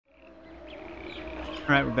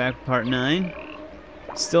Alright, we're back with part 9.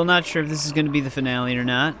 Still not sure if this is going to be the finale or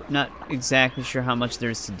not. Not exactly sure how much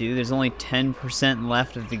there's to do. There's only 10%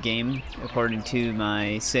 left of the game, according to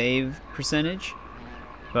my save percentage.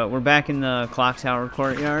 But we're back in the Clocktower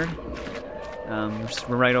Courtyard.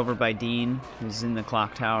 We're right over by Dean, who's in the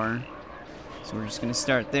clock tower. So we're just going to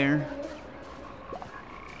start there.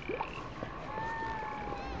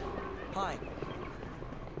 Hi.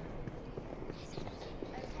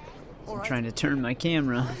 I'm trying to turn my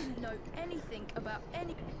camera. I didn't know anything about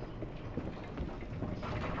any.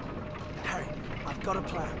 Harry, I've got a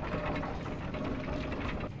plan.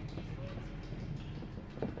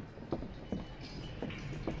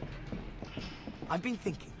 I've been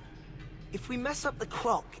thinking, if we mess up the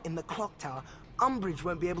clock in the clock tower, Umbridge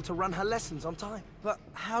won't be able to run her lessons on time. But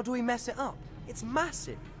how do we mess it up? It's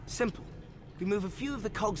massive. Simple. We move a few of the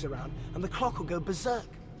cogs around and the clock will go berserk.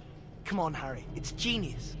 Come on, Harry, it's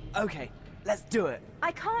genius. Okay, let's do it.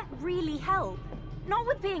 I can't really help. Not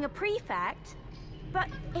with being a prefect. But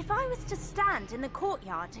if I was to stand in the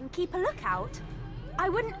courtyard and keep a lookout, I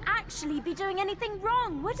wouldn't actually be doing anything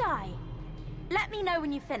wrong, would I? Let me know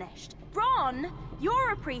when you've finished. Ron,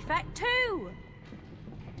 you're a prefect too.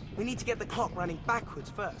 We need to get the clock running backwards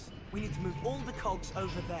first. We need to move all the cogs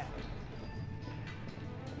over there.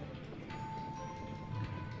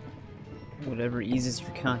 Whatever eases your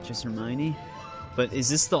conscience, Hermione. But is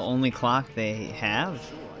this the only clock they have?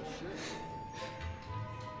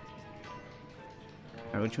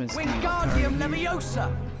 Alright, which one's Wingardium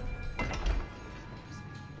Leviosa!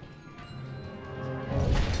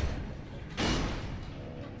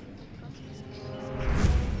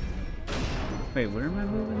 Wait, where am I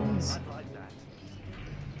moving these?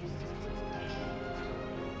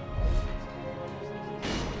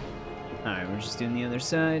 Alright, we're just doing the other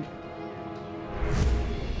side.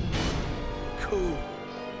 Cool.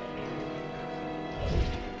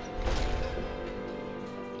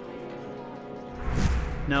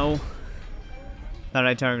 No. Thought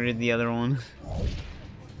I targeted the other one.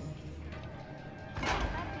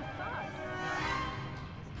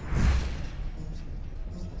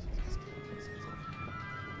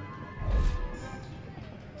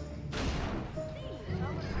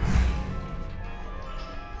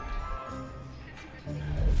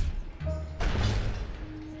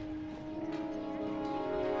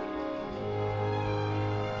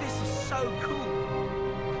 So cool.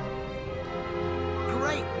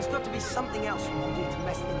 Great, there's got to be something else we can do to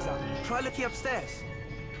mess things up. Try looking upstairs.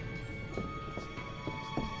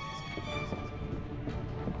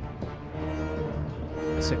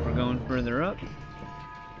 Looks like we're going further up.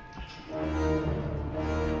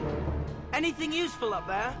 Anything useful up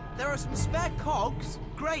there? There are some spare cogs.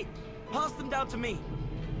 Great, pass them down to me.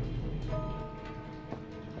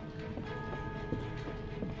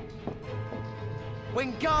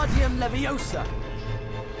 Wingardium Leviosa!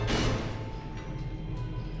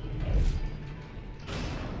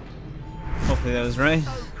 Hopefully that was right.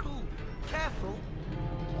 So cool. Careful.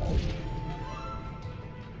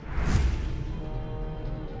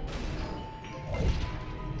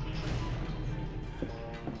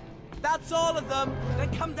 That's all of them!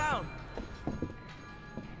 Then come down.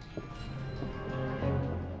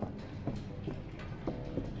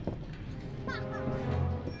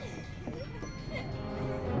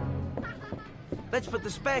 Let's put the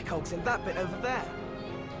spare cogs in that bit over there.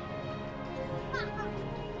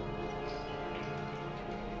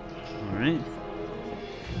 Alright.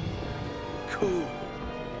 Cool.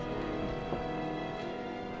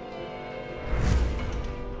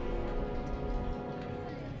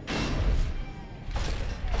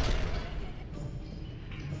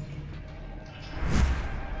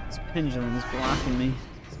 This pendulum is blocking me.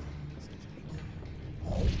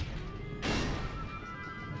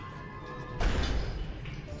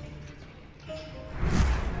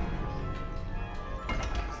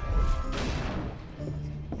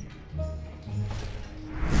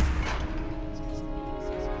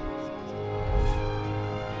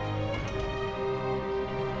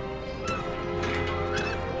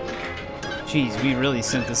 Jeez, we really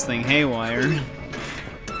sent this thing haywire.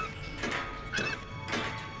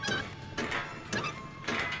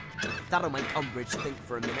 That'll make Umbridge think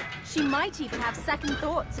for a minute. She might even have second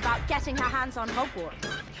thoughts about getting her hands on Hogwarts.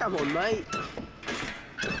 Come on, mate.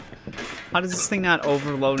 How does this thing not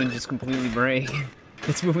overload and just completely break?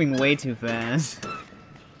 It's moving way too fast.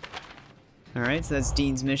 Alright, so that's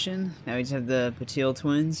Dean's mission. Now we just have the Patil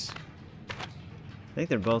twins. I think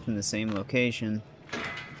they're both in the same location.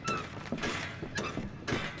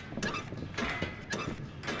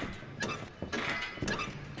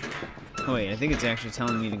 Oh wait, I think it's actually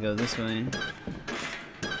telling me to go this way.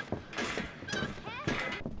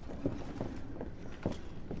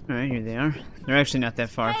 Alright, here they are. They're actually not that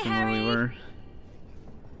far Hey, from where we Harry. were.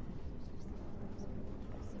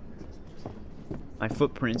 My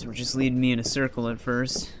footprints were just leading me in a circle at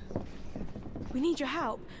first. We need your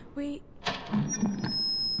help.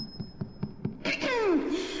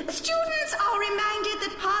 Students are reminded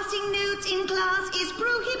that passing notes in class is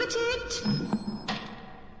prohibited.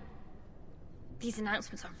 These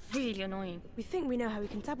announcements are really annoying. We think we know how we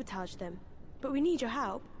can sabotage them, but we need your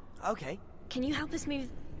help. Okay. Can you help us move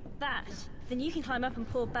that? Then you can climb up and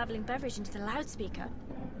pour babbling beverage into the loudspeaker.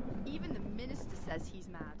 Even the minister says he's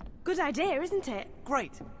mad. Good idea, isn't it?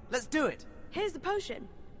 Great. Let's do it. Here's the potion.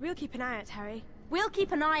 We'll keep an eye out, Harry. We'll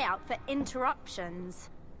keep an eye out for interruptions.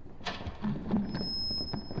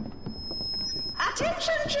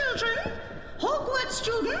 Attention, children! Hogwarts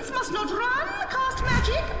students must not run, cast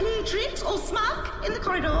magic, play tricks, or smirk in the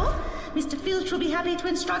corridor. Mr. Filch will be happy to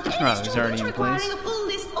instruct any Oh, it's already student in requiring place. a full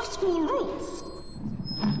list of school rules.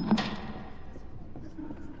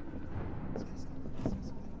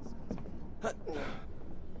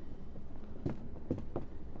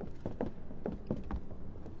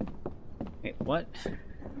 Wait, what?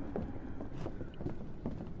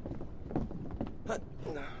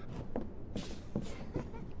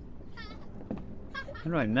 How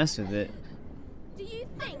do I mess with it? Do you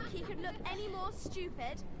think he could look any more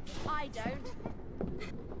stupid? I don't.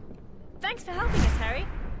 Thanks for helping us, Harry.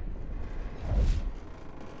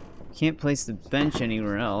 Can't place the bench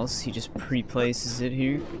anywhere else. He just pre-places it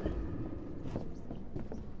here.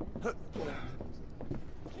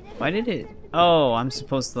 Why did it? Oh, I'm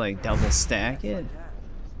supposed to like double stack it?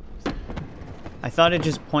 I thought it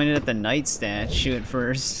just pointed at the night statue at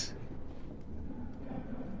first.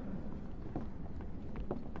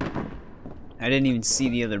 I didn't even see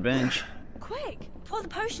the other bench. Quick, pour the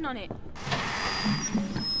potion on it.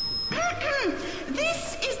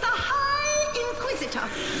 This is the High Inquisitor.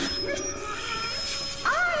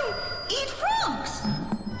 I eat frogs.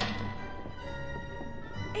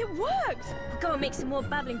 It worked! We'll go and make some more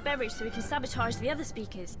babbling beverage so we can sabotage the other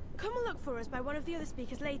speakers. Come and look for us by one of the other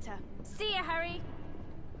speakers later. See ya, Harry.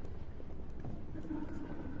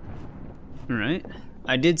 Alright.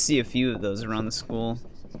 I did see a few of those around the school.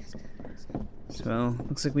 So,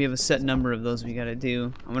 looks like we have a set number of those we gotta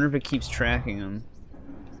do. I wonder if it keeps tracking them.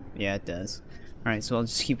 Yeah, it does. Alright, so I'll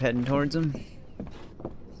just keep heading towards them.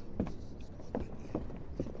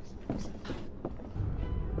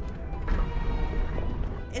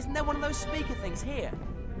 Isn't there one of those speaker things here?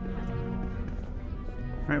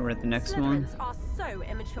 Alright, we're at the next one. Slytherins are so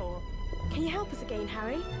immature. Can you help us again,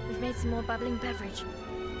 Harry? We've made some more babbling beverage.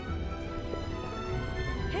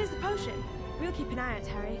 Here's the potion. We'll keep an eye out,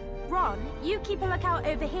 Harry. Ron, you keep a lookout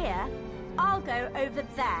over here. I'll go over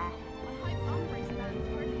there. I hope Umbridge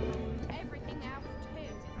learns where he puts everything else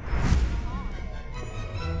too.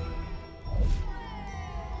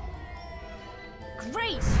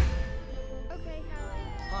 Great! Okay, Harry.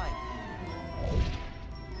 Hi.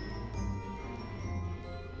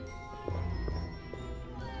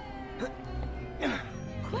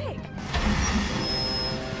 Quick!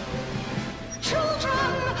 Children,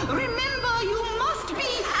 remember you must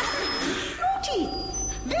be naughty.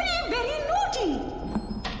 Very, very naughty.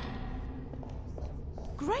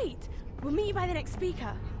 Great! We'll meet you by the next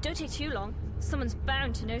speaker. Don't take too long. Someone's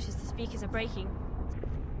bound to notice the speakers are breaking.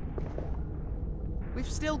 We've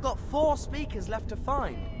still got 4 speakers left to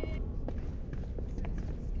find.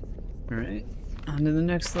 Alright, on to the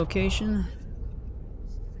next location.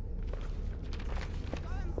 Go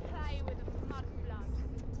and play with the mudblood.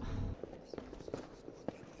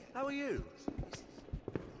 How are you?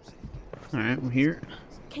 Alright, we're here.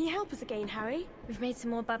 Can you help us again, Harry? We've made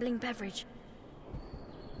some more babbling beverage.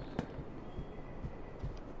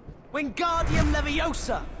 Wingardium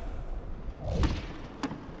Leviosa!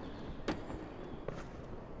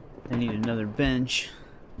 I need another bench.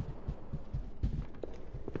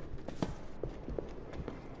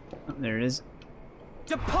 Oh, there it is.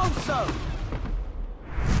 Depulso!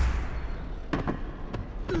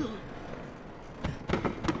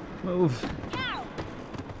 Move.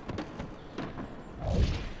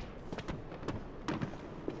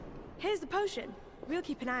 Here's the potion. We'll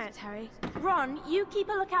keep an eye out, Harry. Ron, you keep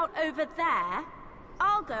a lookout over there.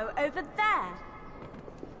 I'll go over there.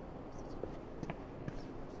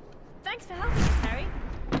 Thanks for helping us, Harry.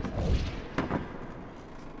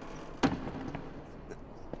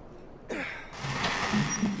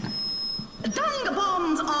 Dung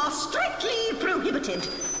bombs are strictly prohibited.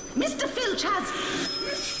 Mr. Filch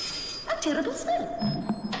has a terrible smell.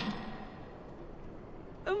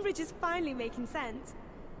 Umbridge is finally making sense.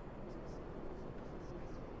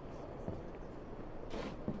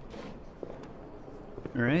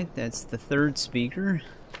 Alright, that's the third speaker.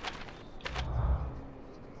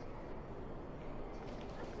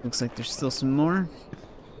 Looks like there's still some more.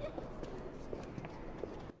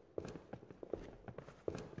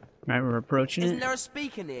 Alright, we're approaching Isn't it. there a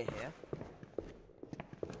speaker near here?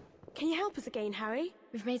 Can you help us again, Harry?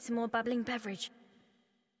 We've made some more bubbling beverage.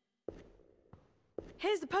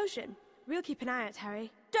 Here's the potion. We'll keep an eye out,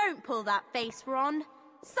 Harry. Don't pull that face, Ron.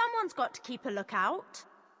 Someone's got to keep a lookout.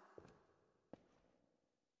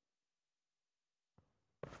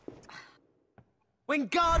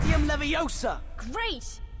 Wingardium Leviosa!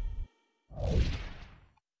 Great!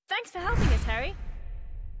 Thanks for helping us, Harry.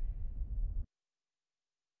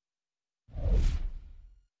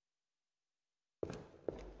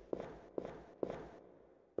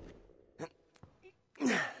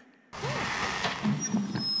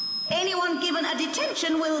 Anyone given a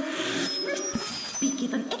detention will be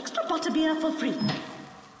given extra butterbeer for free.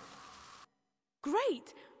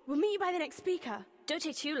 Great! We'll meet you by the next speaker. Don't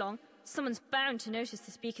take too long. Someone's bound to notice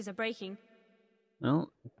the speakers are breaking.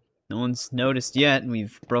 Well, no one's noticed yet, and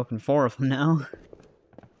we've broken 4 of them now.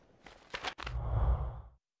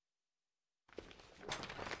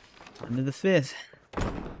 On to the 5th.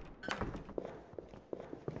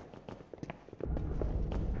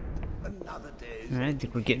 Another dude. Alright, I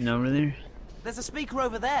think we're getting over there. There's a speaker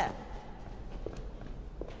over there.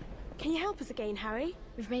 Can you help us again, Harry?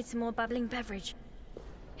 We've made some more bubbling beverage.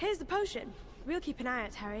 Here's the potion. We'll keep an eye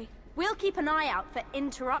out, Harry. We'll keep an eye out for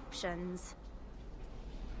interruptions.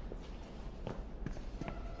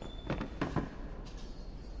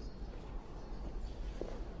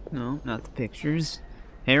 No, not the pictures.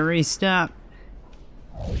 Harry, stop.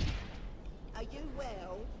 Are you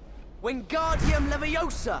well? Wingardium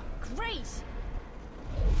Leviosa! Great!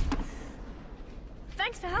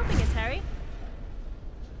 Thanks for helping us, Harry.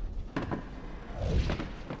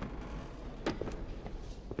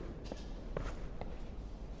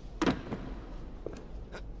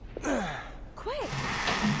 Quick!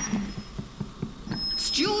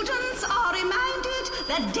 Students are reminded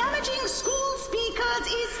that damaging school speakers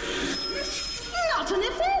is not an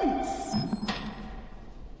offense.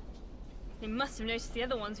 They must have noticed the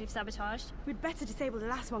other ones we've sabotaged. We'd better disable the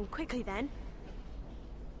last one quickly then.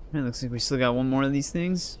 It looks like we still got one more of these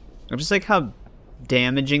things. I just like how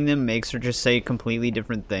damaging them makes her just say completely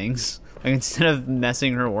different things. Like, instead of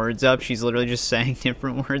messing her words up, she's literally just saying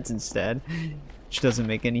different words instead. Which doesn't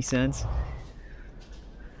make any sense.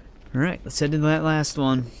 Alright, let's head to that last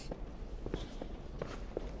one.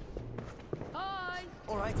 Bye!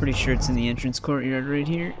 Alright. Pretty sure it's in the entrance courtyard right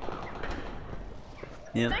here.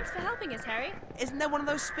 Yep. Thanks for helping us, Harry. Isn't there one of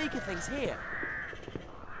those speaker things here?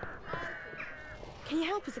 Can you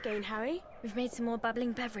help us again, Harry? We've made some more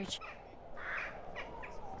bubbling beverage.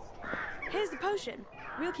 Here's the potion.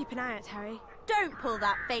 We'll keep an eye out, Harry. Don't pull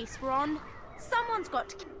that face, Ron. Someone's got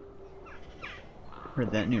to...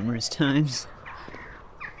 Heard that numerous times.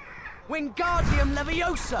 Wingardium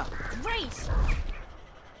Leviosa! Great!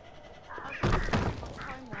 I've got so much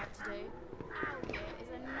homework to do. Algebra is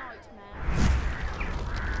a nightmare.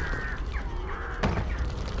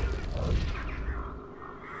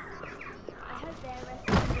 I hope they're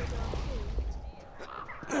resting too.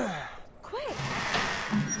 Quick!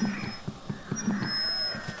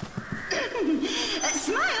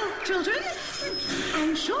 Smile, children.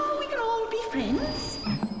 I'm sure we can all be friends.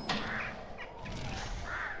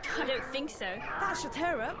 I don't think so. That should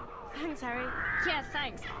tear her up. Thanks, Harry. Yeah,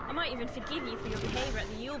 thanks. I might even forgive you for your behaviour at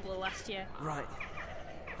the Yule Ball last year. Right.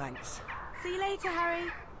 Thanks. See you later,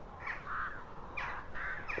 Harry.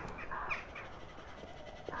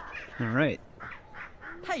 Alright.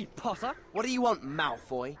 Hey, Potter! What do you want,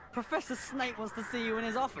 Malfoy? Professor Snape wants to see you in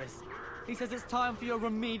his office. He says it's time for your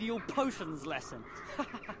remedial potions lesson.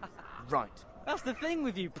 Right. That's the thing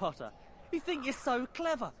with you, Potter. You think you're so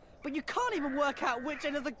clever, but you can't even work out which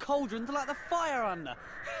end of the cauldron to light the fire under.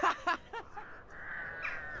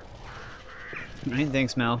 Alright,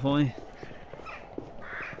 thanks, Malfoy.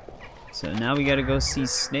 So now we gotta go see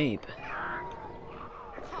Snape.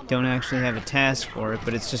 Don't actually have a task for it,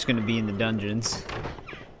 but it's just gonna be in the dungeons.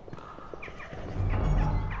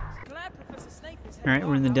 Glad Professor Snape is Alright,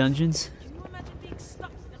 we're in the dungeons. Can you imagine being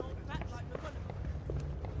stuck with an old rat like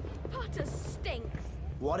McGonagall? Potter stinks.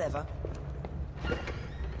 Whatever.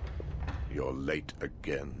 You're late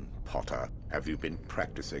again, Potter. Have you been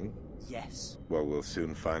practicing? Yes. Well, we'll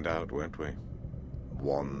soon find out, won't we?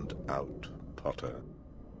 Wand out, Potter.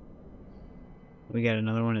 We got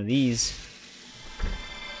another one of these.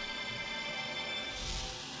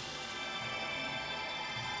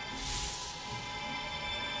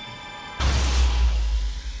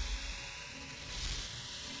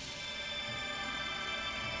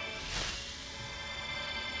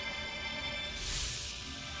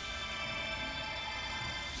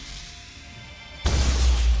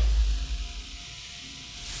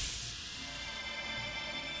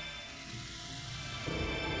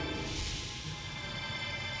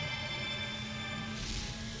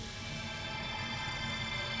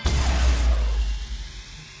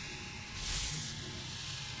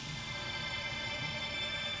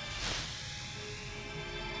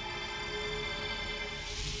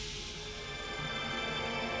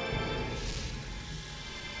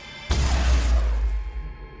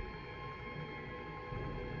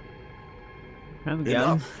 We got him.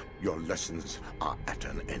 Enough! Your lessons are at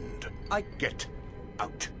an end. Get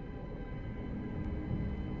out.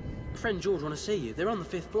 Friend George want to see you. They're on the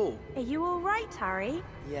 5th floor. Are you all right, Harry?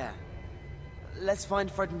 Yeah. Let's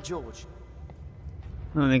find Fred and George.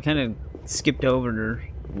 Well, they kind of skipped over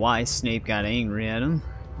why Snape got angry at him,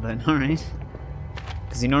 but alright.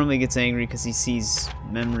 Because he normally gets angry because he sees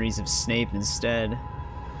memories of Snape instead.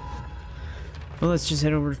 Well, let's just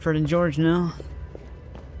head over to Fred and George now.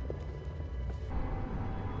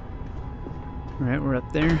 Alright, we're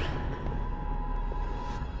up there.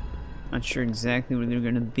 Not sure exactly where they're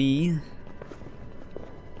gonna be.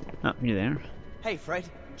 Oh, you're there. Hey, Fred.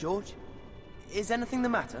 George. Is anything the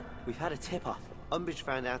matter? We've had a tip-off. Umbridge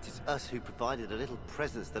found out it's us who provided the little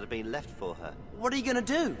presents that have been left for her. What are you gonna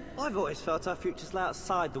do? I've always felt our futures lay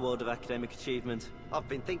outside the world of academic achievement. I've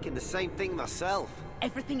been thinking the same thing myself.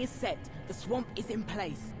 Everything is set. The swamp is in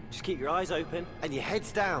place. Just keep your eyes open. And your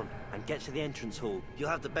heads down. And get to the entrance hall. You'll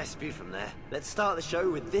have the best view from there. Let's start the show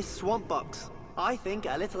with this swamp box. I think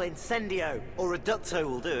a little incendio Or reducto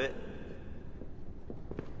will do it.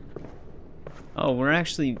 Oh, we're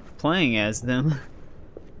actually playing as them.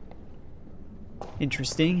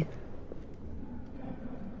 Interesting.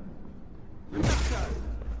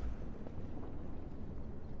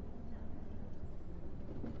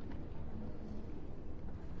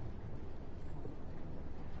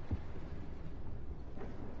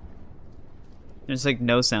 There's like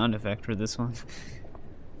no sound effect for this one.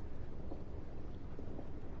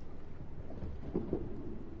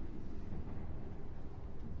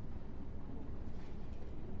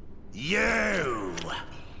 You!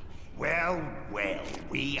 Well, well,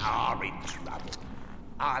 we are in trouble.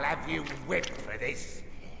 I'll have you whipped for this.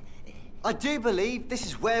 I do believe this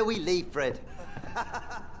is where we leave Fred.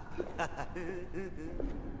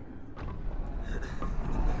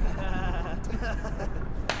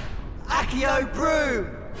 Accio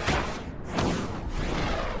broom!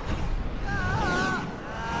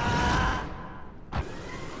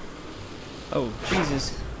 Oh,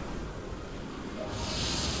 Jesus.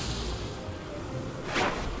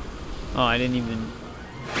 Oh, I didn't even...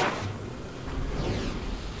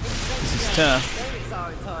 This is tough. It's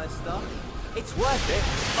our entire stuff. It's worth it.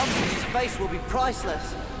 Umbridge's face will be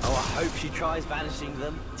priceless. Oh, I hope she tries vanishing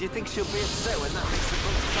them. Do you think she'll be upset when that makes the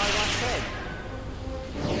book try our head?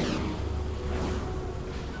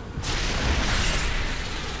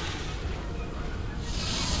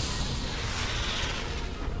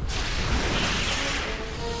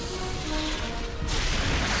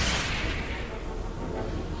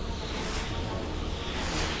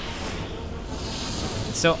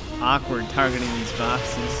 It's so awkward targeting these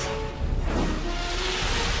boxes.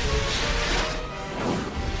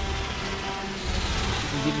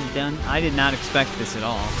 You getting done? I did not expect this at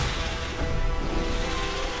all.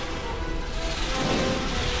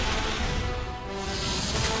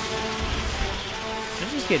 Did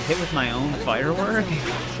I just get hit with my own firework? I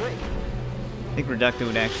think Reducto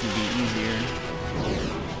would actually be easier.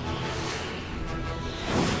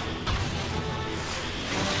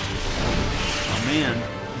 Oh man,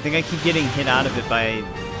 I think I keep getting hit out of it by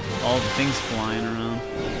all the things flying around.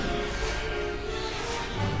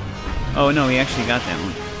 Oh no, he actually got that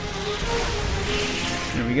one.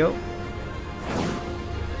 There we go.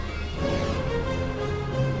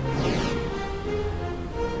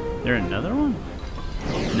 There another one?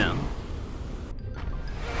 No.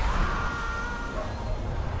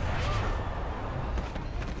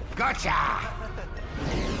 Gotcha!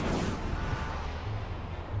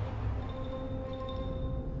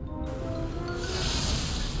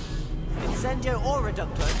 Incendio or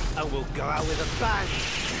Reducto, and we'll go out with a bang.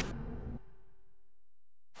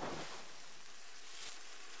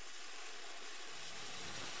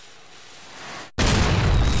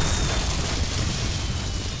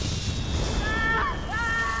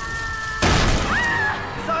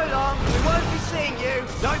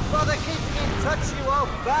 Don't bother keeping in touch, you old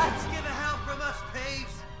bat! Get the help from us,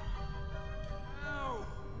 Peeves! No.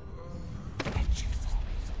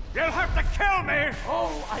 You'll have to kill me!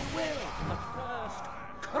 Oh, I will. But first,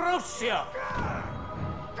 Crucio.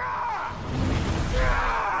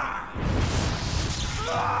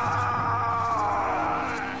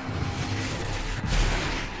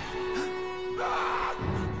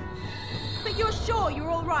 But you're sure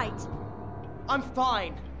you're all right? I'm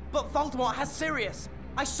fine, but Voldemort has Sirius.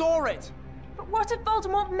 I saw it. But what if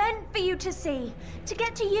Voldemort meant for you to see? To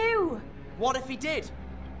get to you? What if he did?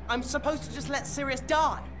 I'm supposed to just let Sirius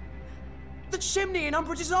die. The chimney in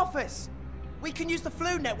Umbridge's office. We can use the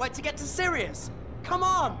flu network to get to Sirius. Come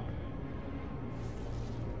on.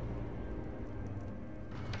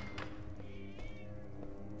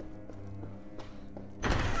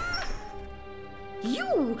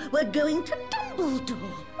 You were going to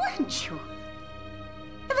Dumbledore, weren't you?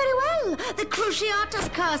 Very well. The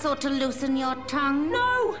Cruciatus curse ought to loosen your tongue.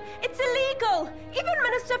 No! It's illegal! Even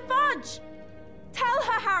Minister Fudge! Tell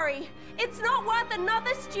her, Harry! It's not worth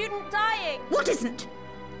another student dying! What isn't?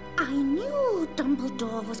 I knew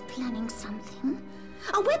Dumbledore was planning something.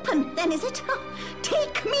 A weapon, then, is it?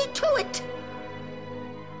 Take me to it!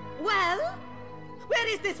 Well? Where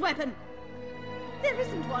is this weapon? There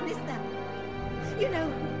isn't one, is there? You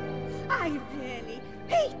know, I really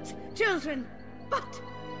hate children, but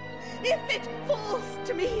if it falls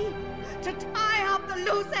to me to tie up the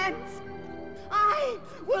loose ends, I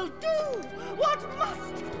will do what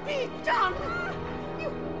must be done.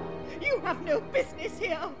 You have no business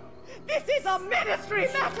here. This is a ministry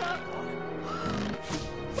matter.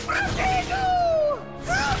 Crucio!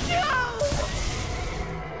 Crucio!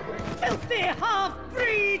 Filthy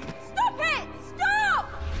half-breed! Stop it! Stop!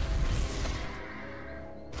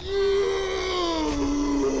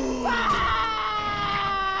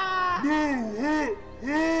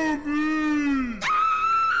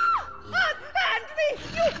 Hand me,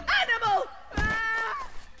 you animal!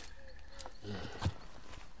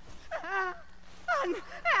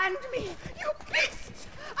 Unhand me, you beast!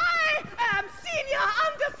 I am Senior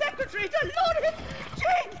Undersecretary to Lord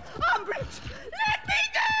Jane Umbridge! Let me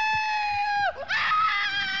go!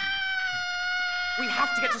 We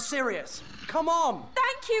have to get to Sirius. Come on!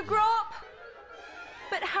 Thank you, Grop!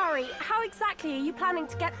 But Harry, how exactly are you planning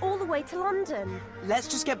to get all the way to London? Let's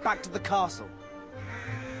just get back to the castle.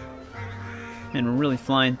 And we're really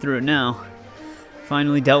flying through it now.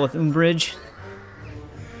 Finally dealt with Umbridge.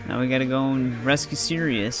 Now we gotta go and rescue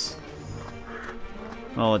Sirius.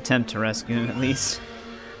 Well, attempt to rescue him at least.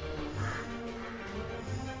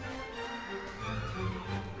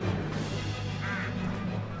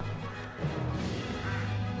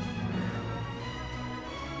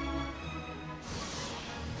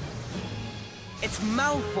 It's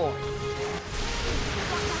Malfoy!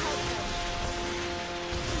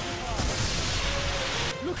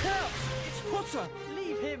 Look out! It's Potter!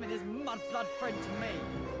 Leave him and his mudblood friend to me.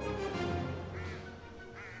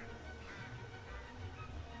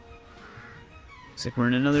 Looks like we're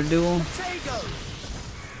in another duel. Tego!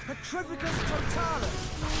 Petrificus Totalus!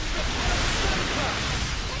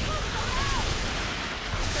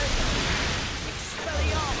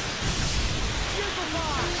 Expelliarmus!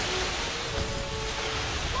 Superfire!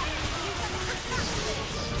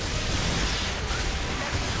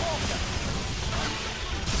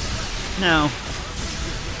 No.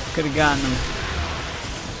 Could have gotten him.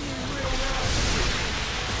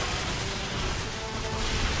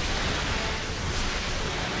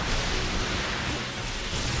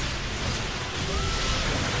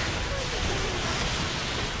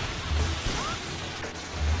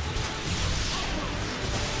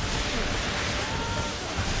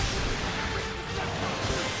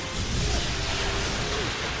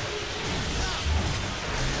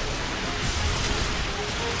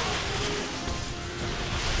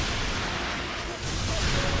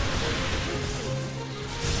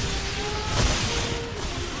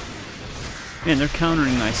 Man, they're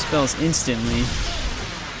countering my spells instantly.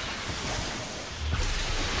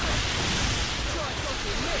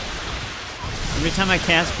 Every time I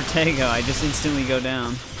cast Protego, I just instantly go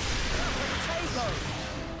down.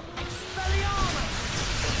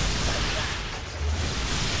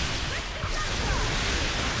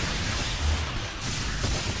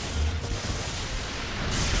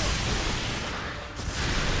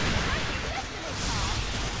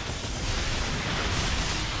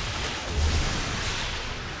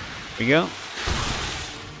 Here we go.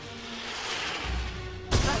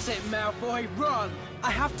 That's it, Malfoy, run! I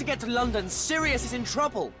have to get to London. Sirius is in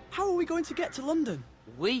trouble. How are we going to get to London?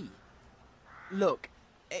 We? Look,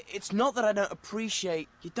 it's not that I don't appreciate...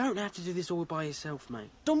 You don't have to do this all by yourself, mate.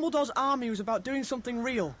 Dumbledore's army was about doing something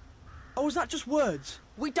real. Or was that just words?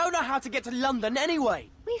 We don't know how to get to London anyway.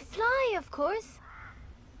 We fly, of course.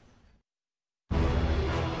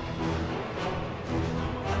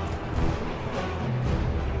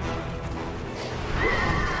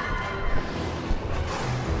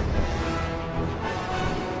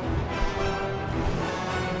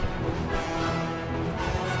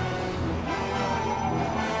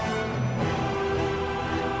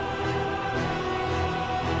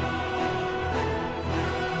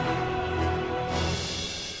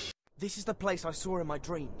 This is the place I saw in my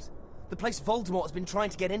dreams. The place Voldemort has been trying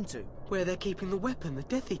to get into. Where they're keeping the weapon, the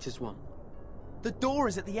Death Eater's one. The door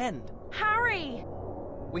is at the end. Harry!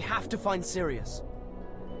 We have to find Sirius.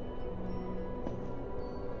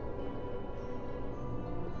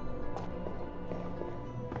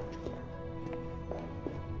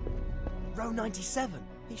 row 97.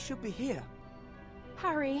 He should be here.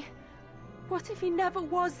 Harry, what if he never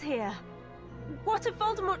was here? What if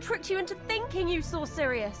Voldemort tricked you into thinking you saw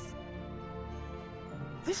Sirius?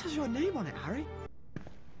 This has your name on it, Harry.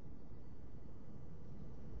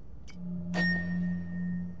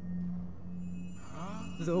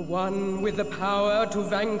 The one with the power to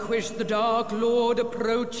vanquish the Dark Lord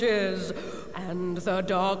approaches, and the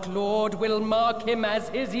Dark Lord will mark him as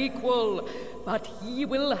his equal, but he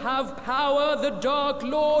will have power the Dark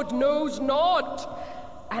Lord knows not.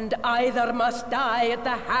 And either must die at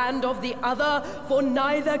the hand of the other, for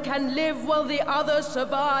neither can live while the other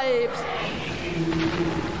survives.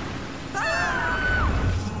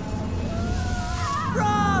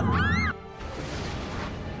 Run!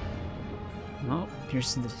 Oh, here's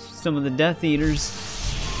some of the Death Eaters.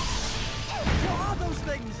 What are those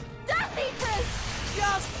things? Death Eaters!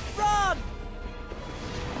 Just run!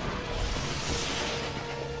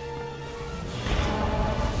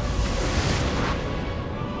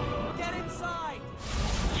 Get inside!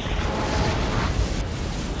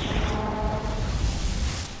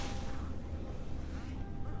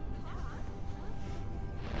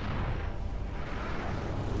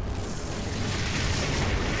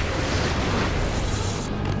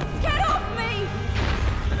 Get off me!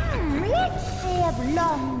 Let's see if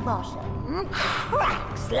Longbottom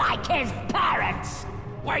cracks like his parents.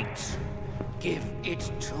 Wait! Give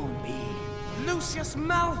it to me. Lucius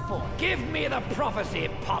Malfoy! Give me the prophecy,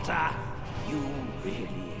 Potter! You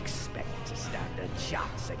really expect to stand a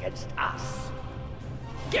chance against us?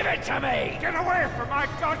 Give it to me! Get away from my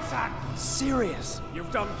godson! Sirius!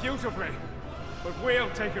 You've done beautifully, but we'll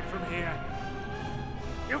take it from here.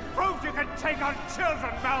 You've proved you can take on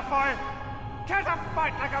children, Malfoy! Get a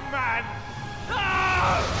fight like a man! No!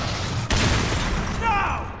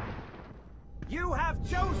 No! You have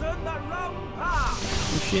chosen the wrong path!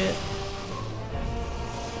 Oh, shit.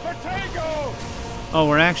 Protego! Oh,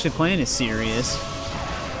 we're actually playing as Sirius.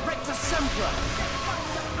 Rector Sempra!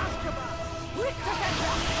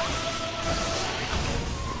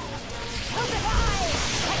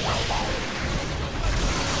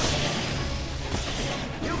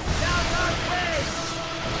 You shall not win!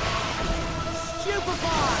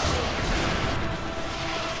 Stupefy!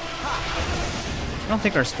 I don't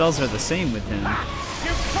think our spells are the same with him.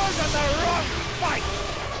 You've chosen the wrong fight!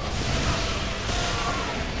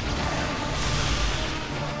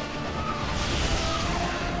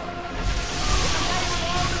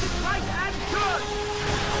 Right and good!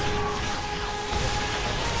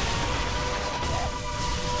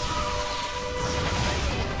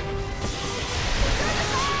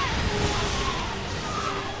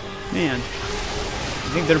 Man, I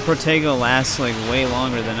think their Protego lasts like way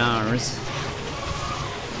longer than ours.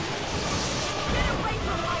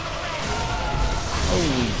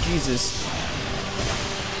 Holy Jesus.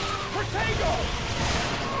 Protego!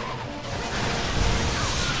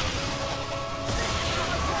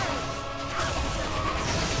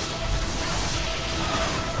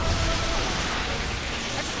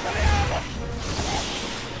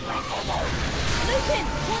 Lupin,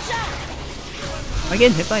 watch out! Am I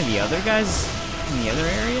getting hit by the other guys in the other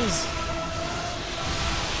areas?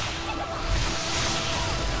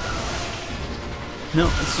 No,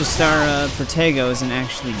 it's just our Protego isn't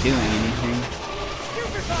actually doing anything.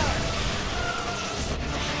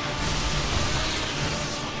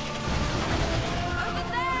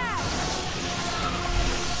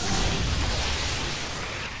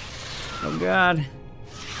 Oh god.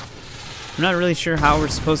 I'm not really sure how we're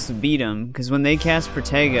supposed to beat them, because when they cast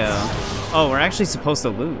Protego... Oh, we're actually supposed to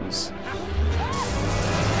lose.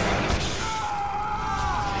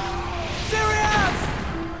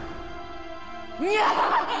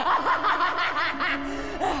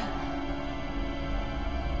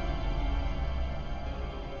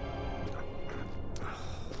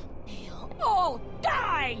 Oh,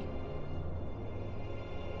 die!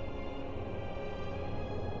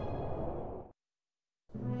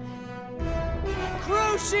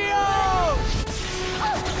 Crucio!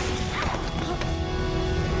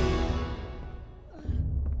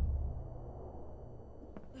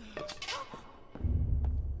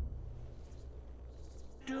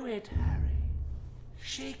 Do it, Harry.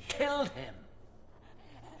 She killed him.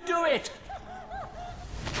 Do it!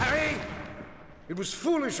 Harry! It was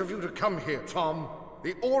foolish of you to come here, Tom.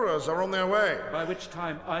 The Auras are on their way. By which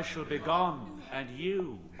time I shall be gone, and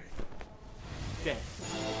you... dead.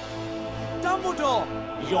 Dumbledore!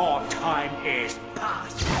 Your time is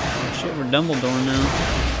past. Shit, we're Dumbledore now.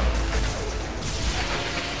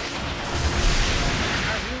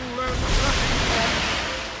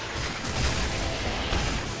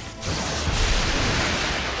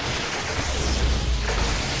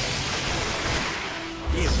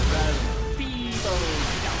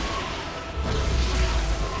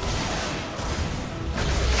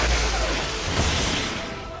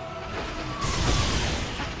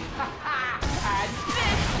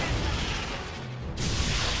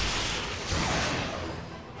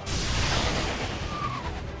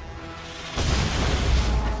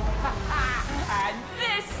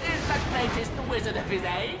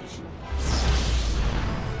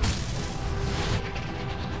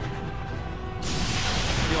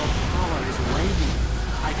 Your power is waning.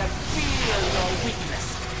 I can feel your weakness.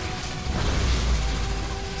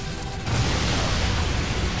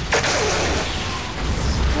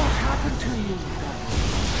 What happened to you,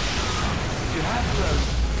 Dumbledore? You have grown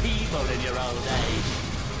feeble in your old age.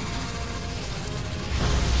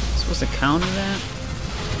 Supposed to counter that?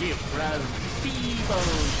 You've grown feeble,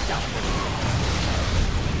 Dumbledore.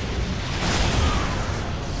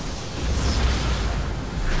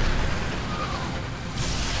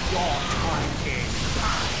 Your time is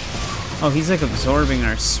past. Oh, he's like absorbing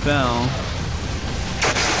our spell.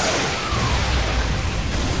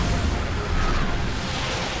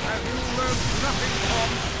 Have you learned nothing, Tom?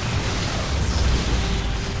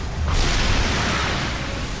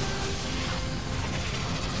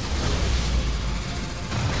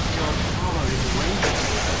 Your power is waning.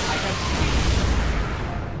 I can feel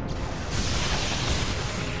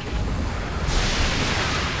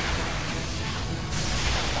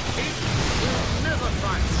it. Never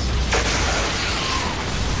fight.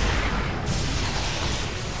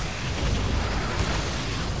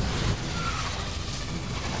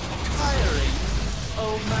 Tiring,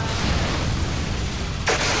 old man.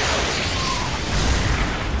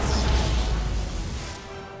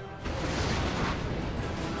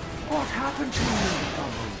 What happened to you,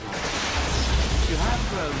 Dumbledore? You have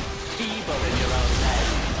grown feeble in your old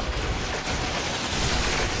age.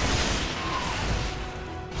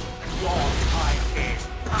 Your time is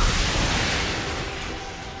past.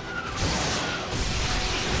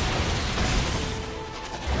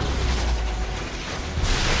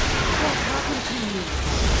 What happened to you?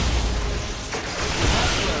 You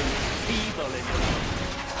have grown feeble in your old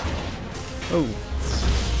age. Oh.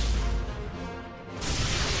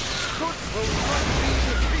 Good will not be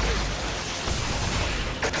defeated.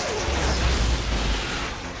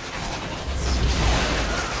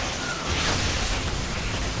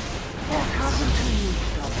 What happened to you,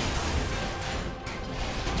 Dumbledore?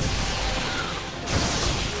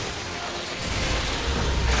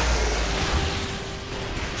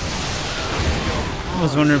 I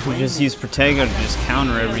was wondering if we just use Protego to just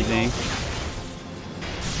counter everything.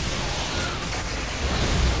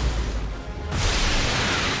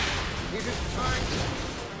 Is it time?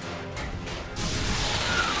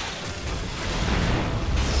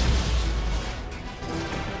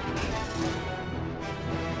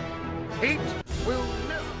 Hate will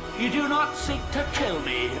never. You do not seek to kill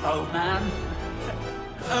me, old man.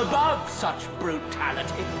 Above such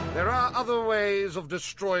brutality. There are other ways of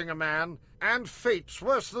destroying a man, and fates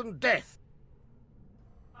worse than death.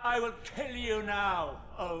 I will kill you now,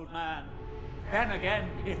 old man. Then again,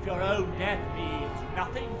 if your own death means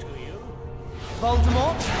nothing to you.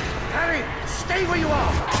 Voldemort? Harry, stay where you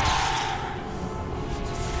are!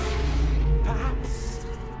 Perhaps.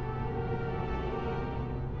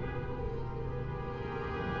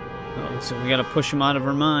 Oh, so we gotta push him out of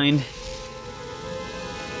her mind.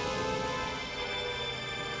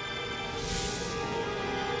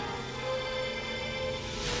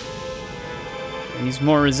 He's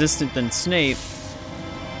more resistant than Snape.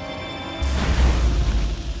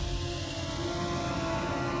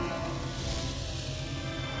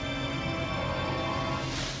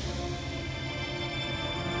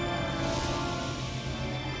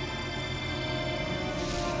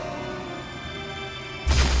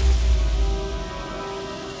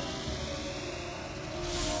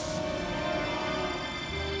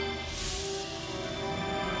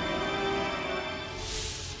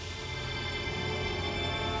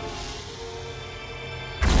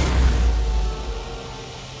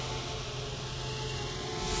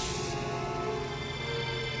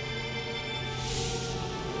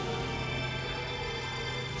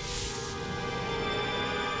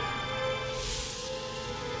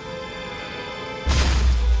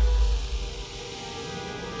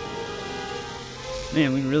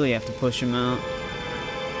 Man, we really have to push him out.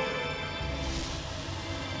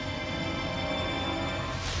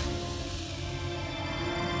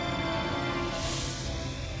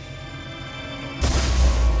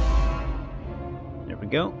 There we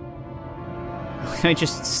go. Guy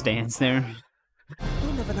just stands there.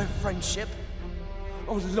 You'll never know friendship,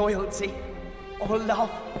 or loyalty, or love,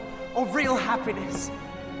 or real happiness.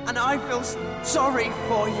 And I feel sorry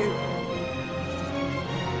for you.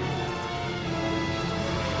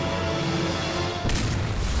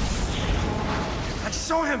 I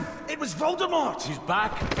saw him! It was Voldemort! He's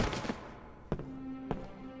back.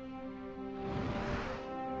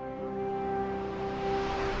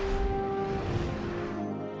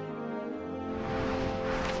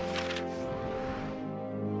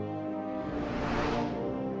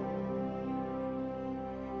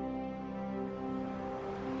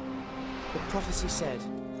 prophecy said,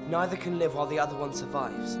 neither can live while the other one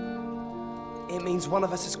survives. It means one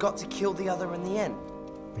of us has got to kill the other in the end.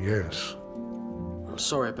 Yes. I'm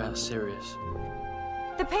sorry about Sirius.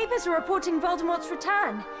 The papers are reporting Voldemort's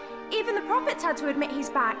return. Even the prophets had to admit he's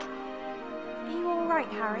back. Are you all right,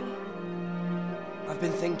 Harry? I've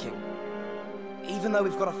been thinking. Even though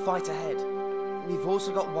we've got a fight ahead, we've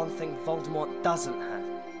also got one thing Voldemort doesn't have.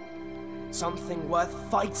 Something worth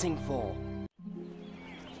fighting for.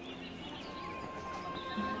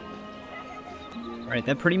 Alright,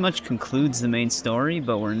 that pretty much concludes the main story,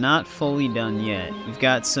 but we're not fully done yet. We've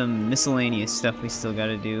got some miscellaneous stuff we still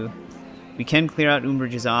gotta do. We can clear out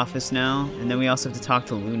Umbridge's office now, and then we also have to talk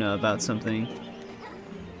to Luna about something.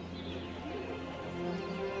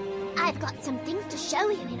 I've got some things to show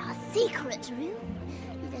you in our secret room.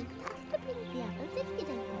 You'll have to bring the others if you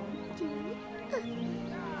don't want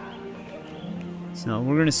to. So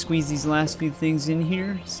we're gonna squeeze these last few things in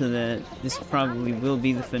here, so that this probably will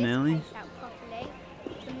be the finale.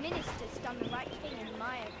 The minister's done the right thing in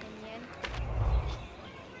my opinion.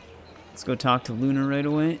 Let's go talk to Luna right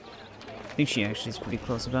away. I think she actually is pretty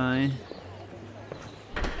close by.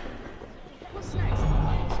 What's next?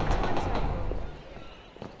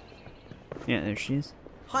 Yeah, there she is.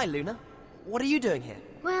 Hi, Luna. What are you doing here?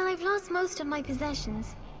 Well, I've lost most of my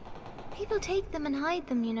possessions. People take them and hide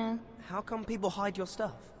them, you know. How come people hide your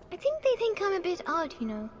stuff? I think they think I'm a bit odd, you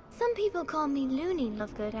know. Some people call me Loony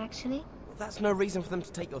Lovegood, actually. Well, that's no reason for them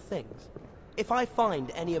to take your things. If I find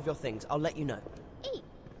any of your things, I'll let you know.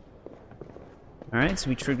 Alright, so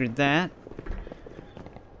we triggered that.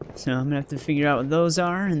 So I'm gonna have to figure out what those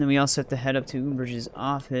are, and then we also have to head up to Umbridge's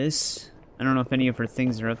office. I don't know if any of her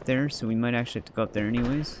things are up there, so we might actually have to go up there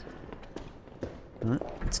anyways.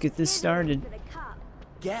 But let's get this started.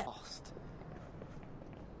 Get lost.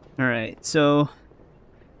 Alright, so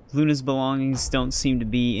Luna's belongings don't seem to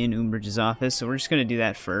be in Umbridge's office, so we're just gonna do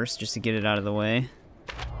that first, just to get it out of the way.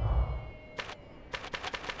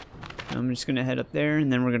 I'm just gonna head up there,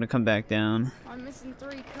 and then we're gonna come back down. I'm missing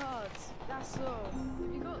 3 cards. That's all.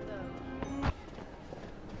 Have you got them?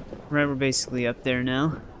 Right, we're basically up there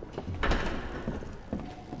now.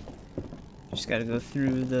 Just gotta go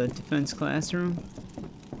through the defense classroom.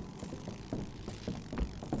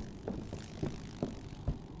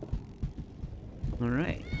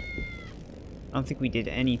 Alright. I don't think we did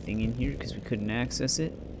anything in here because we couldn't access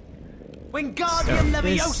it. Wingardium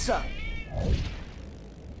Leviosa!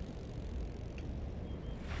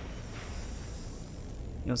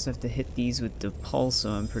 You also have to hit these with the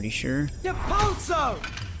pulso, I'm pretty sure. Depulso!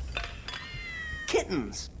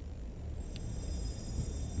 Kittens!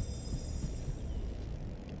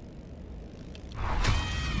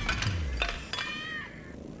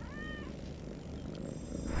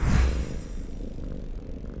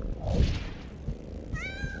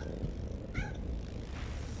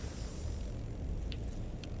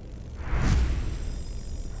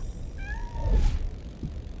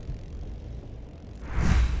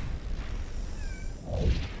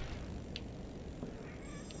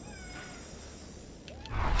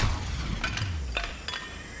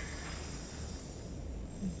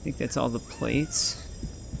 I think that's all the plates.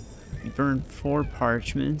 We burned 4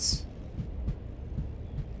 parchments.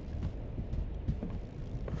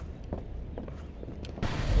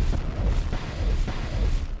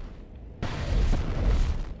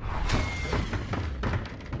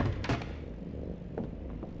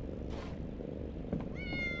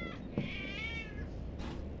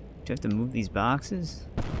 Do I have to move these boxes?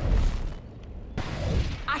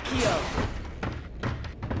 Accio!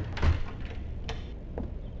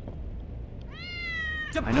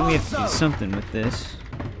 I know we have to do something with this.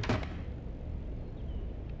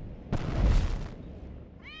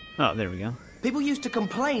 Oh, there we go. People used to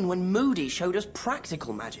complain when Moody showed us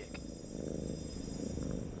practical magic.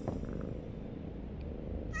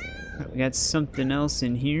 We got something else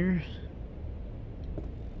in here.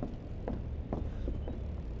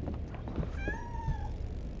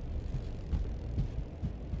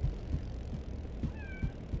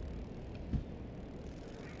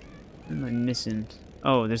 What am I missing?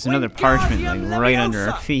 Oh, there's another parchment like right under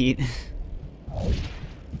our feet.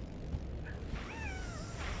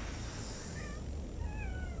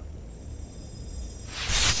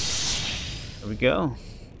 There we go.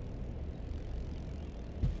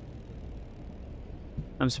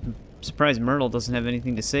 I'm surprised Myrtle doesn't have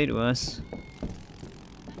anything to say to us.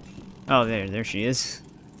 Oh, there she is.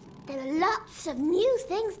 There are lots of new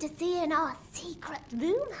things to see in our secret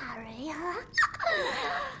room, Harry.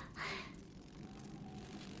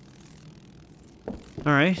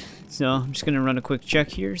 Alright, So I'm just going to run a quick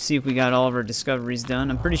check here, see if we got all of our discoveries done.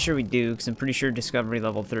 I'm pretty sure we do, because I'm pretty sure discovery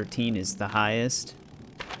level 13 is the highest.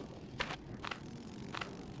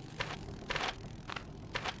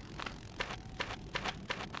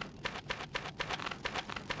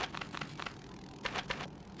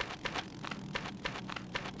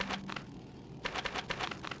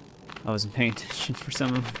 I wasn't paying attention for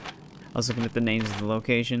some of them. I was looking at the names of the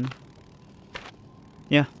location.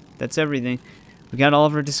 Yeah, that's everything. We got all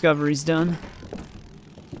of our discoveries done.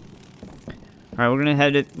 All right, we're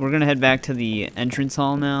gonna head back to the entrance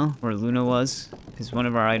hall now, where Luna was, because one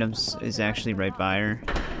of our items is actually right by her.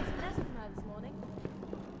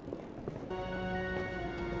 All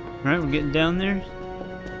right, we're getting down there.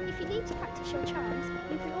 If you need to practice your charms,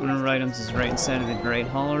 One of our items is right inside of the Great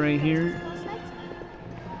Hall right here.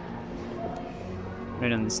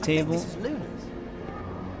 Right on this table.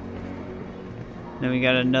 Then we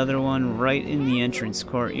got another one right in the entrance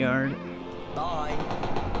courtyard. Bye.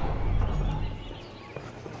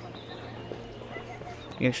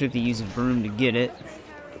 You actually have to use a broom to get it.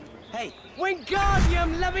 Hey,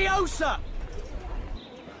 Wingardium Leviosa!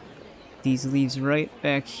 These leaves right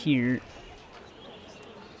back here.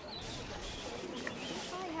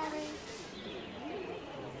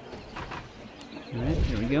 Alright,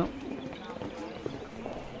 here we go.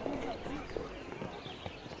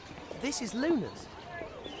 This is Luna's.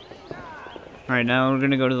 Alright, now we're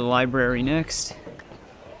gonna go to the library next.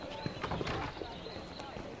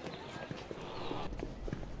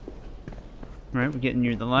 Alright, we're getting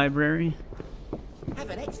near the library. Have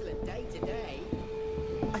an excellent day today.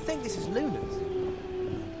 I think this is Luna's.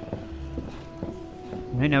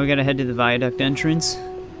 Alright, now we gotta head to the Viaduct Entrance.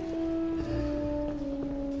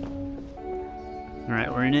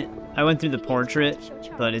 Alright, we're in it. I went through the portrait,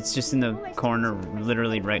 but it's just in the corner,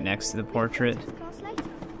 literally right next to the portrait.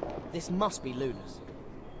 This must be Luna's.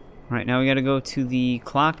 Alright, now we gotta go to the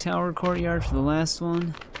Clocktower Courtyard for the last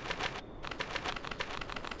one.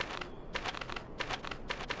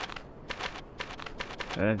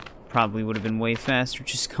 Probably would have been way faster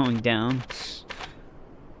just going down.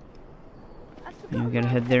 And we gotta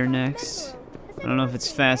head there next. I don't know if it's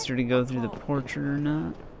faster to go through the portrait or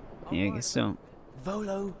not. Yeah, I guess so.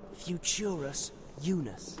 Volo Futurus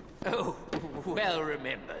Unus. Oh, well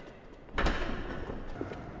remembered.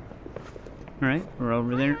 Alright, we're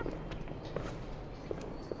over there.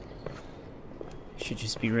 Should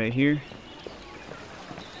just be right here.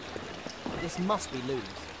 This must be Luna's.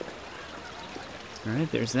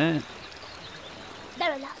 Alright, there's that.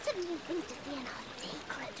 There are lots of new things to see in our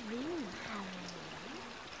secret room,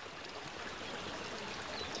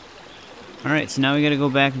 Harry. Alright, so now we gotta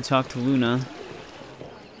go back and talk to Luna.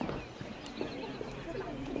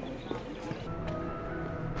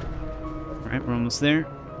 Alright, we're almost there.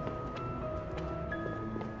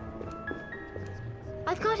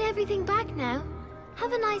 I've got everything back now.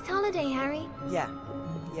 Have a nice holiday, Harry. Yeah,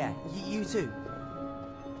 you too.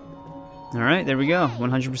 Alright, there we go.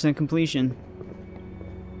 100% completion.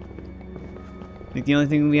 I think the only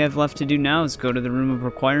thing we have left to do now is go to the Room of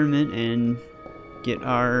Requirement and get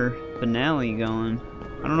our finale going.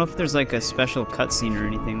 I don't know if there's like a special cutscene or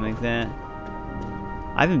anything like that.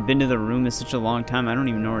 I haven't been to the room in such a long time, I don't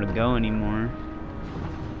even know where to go anymore.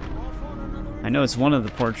 I know it's one of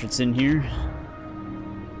the portraits in here.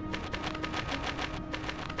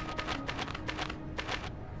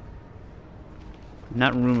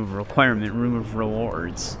 Not Room of Requirement, Room of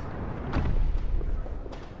Rewards.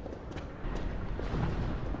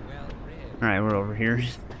 Alright, we're over here.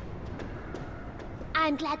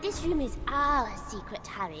 I'm glad this room is our secret,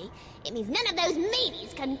 Harry. It means none of those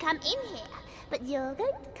meanies can come in here. But you're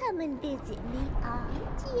going to come and visit me,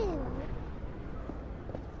 aren't you?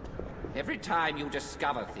 Every time you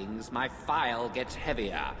discover things, my file gets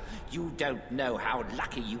heavier. You don't know how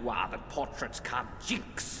lucky you are that portraits can't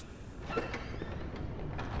jinx.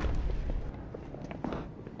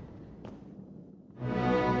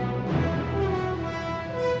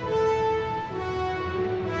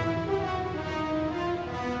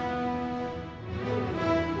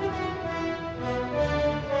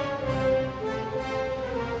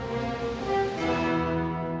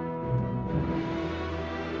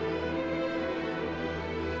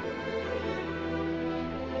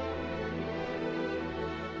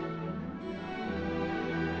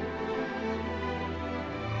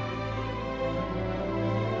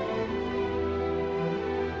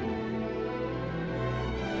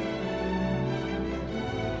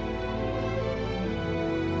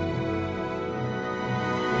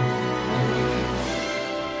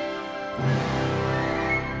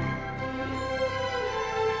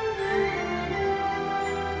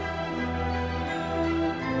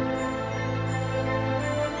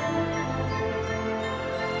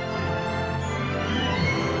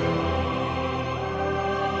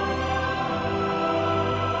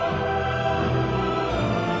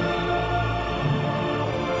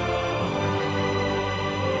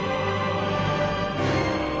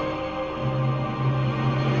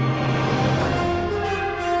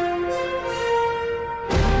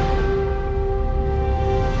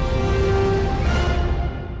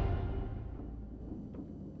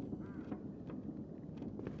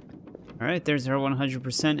 Alright, there's our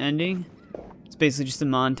 100% ending. It's basically just a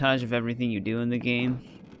montage of everything you do in the game,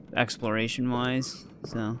 exploration-wise.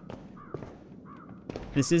 So,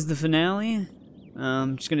 this is the finale.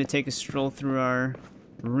 I'm just going to take a stroll through our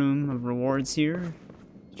room of rewards here,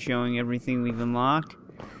 showing everything we've unlocked.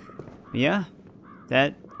 But yeah,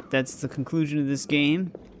 that's the conclusion of this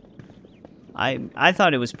game. I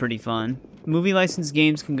thought it was pretty fun. Movie license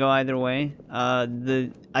games can go either way.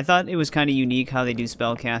 I thought it was kind of unique how they do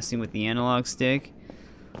spell casting with the analog stick.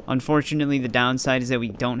 Unfortunately, the downside is that we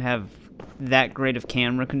don't have that great of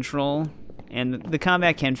camera control, and the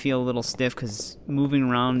combat can feel a little stiff because moving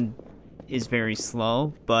around is very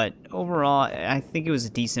slow, but overall, I think it was a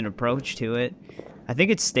decent approach to it. I think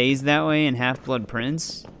it stays that way in Half-Blood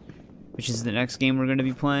Prince, which is the next game we're going to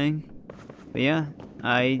be playing. But yeah,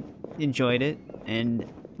 I enjoyed it, and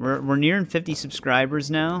we're nearing 50 subscribers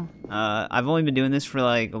now. I've only been doing this for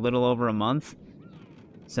like a little over a month,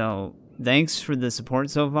 so thanks for the support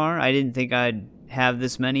so far. I didn't think I'd have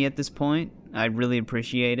this many at this point. I really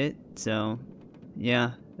appreciate it. So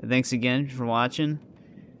yeah, thanks again for watching,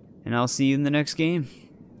 and I'll see you in the next game.